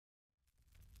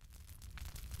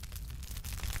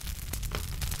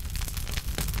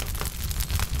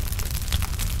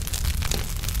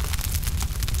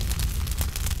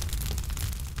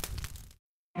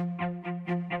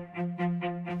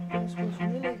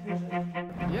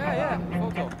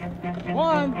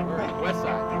on? West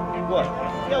side. What?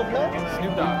 Yo, blood.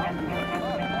 Snoop Dogg.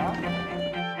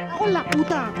 Hola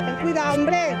puta. Ten cuidado,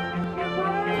 hombre.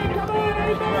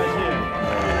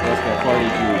 That's that party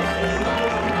juice.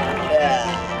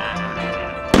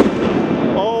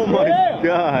 Oh my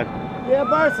God. Yeah,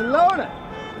 Barcelona.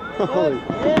 Holy.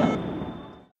 Yeah.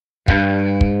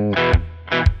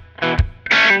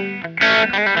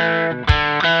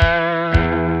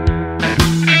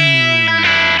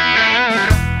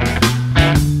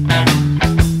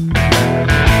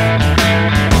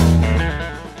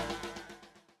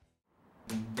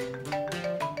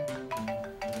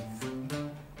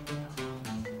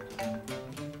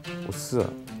 What's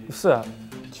up? What's up?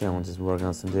 Chillin', just working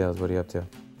on some deals. What are you up to?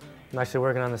 I'm actually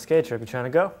working on the skate trip. You trying to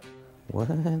go? What?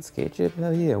 Skate trip?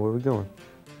 Hell yeah, where we going?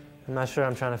 I'm not sure.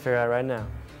 I'm trying to figure out right now.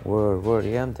 Word,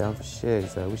 yeah, I'm down for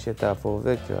shit. We shipped out full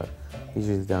Victor. He's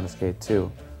usually down to skate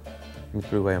too. Let me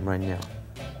through him right now.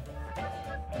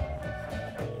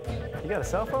 You got a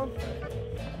cell phone?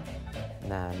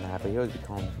 Nah, but he always be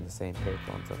calling me from the same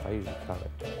payphone, so if I usually call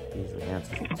it, he usually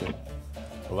answers it too.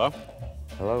 Hello?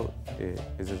 Hello,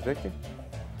 is this Victor?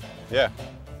 Yeah.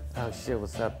 Oh shit,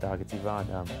 what's up, dog? It's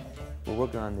Yvonne. We're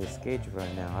working on this skate trip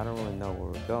right now. I don't really know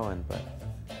where we're going, but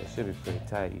it should be pretty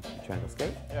tight. You trying to go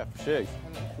skate? Yeah, for sure.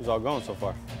 Who's all going so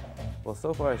far? Well,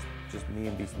 so far it's just me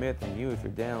and B. Smith and you if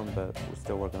you're down, but we're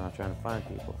still working on trying to find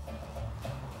people.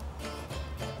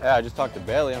 Yeah, I just talked to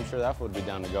Bailey. I'm sure that fool would be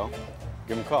down to go.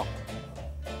 Give him a call.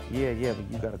 Yeah,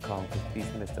 but you gotta call him because B.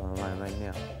 Smith's on the line right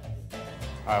now.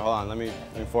 All right, hold on. Let me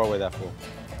forward that fool.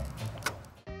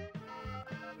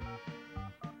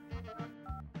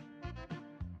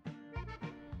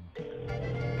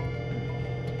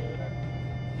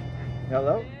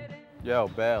 Hello? Yo,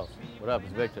 Bales. What up?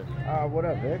 It's Victor. What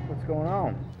up, Vic? What's going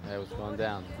on? Hey, what's going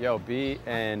down? Yo, B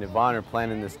and Yvonne are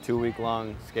planning this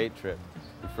 2-week-long skate trip.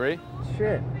 You free?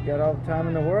 Shit, got all the time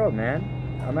in the world, man.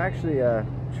 I'm actually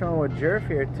chilling with Jerf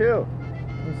here too.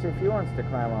 Let me see if he wants to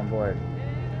climb on board.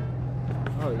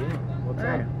 Oh yeah. What's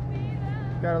Hey,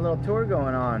 got a little tour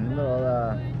going on, a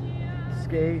little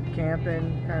skate,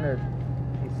 camping, kind of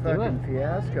fucking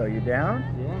fiasco. You down?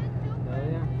 Yeah.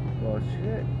 Hell yeah. Well,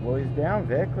 shit. Well, he's down,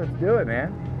 Vic. Let's do it,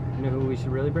 man. You know who we should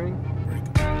really bring?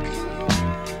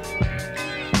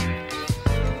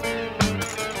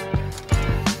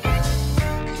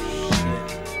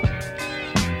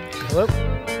 Hello?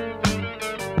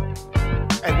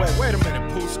 Hey, wait a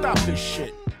minute, Pooh. Stop this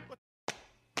shit.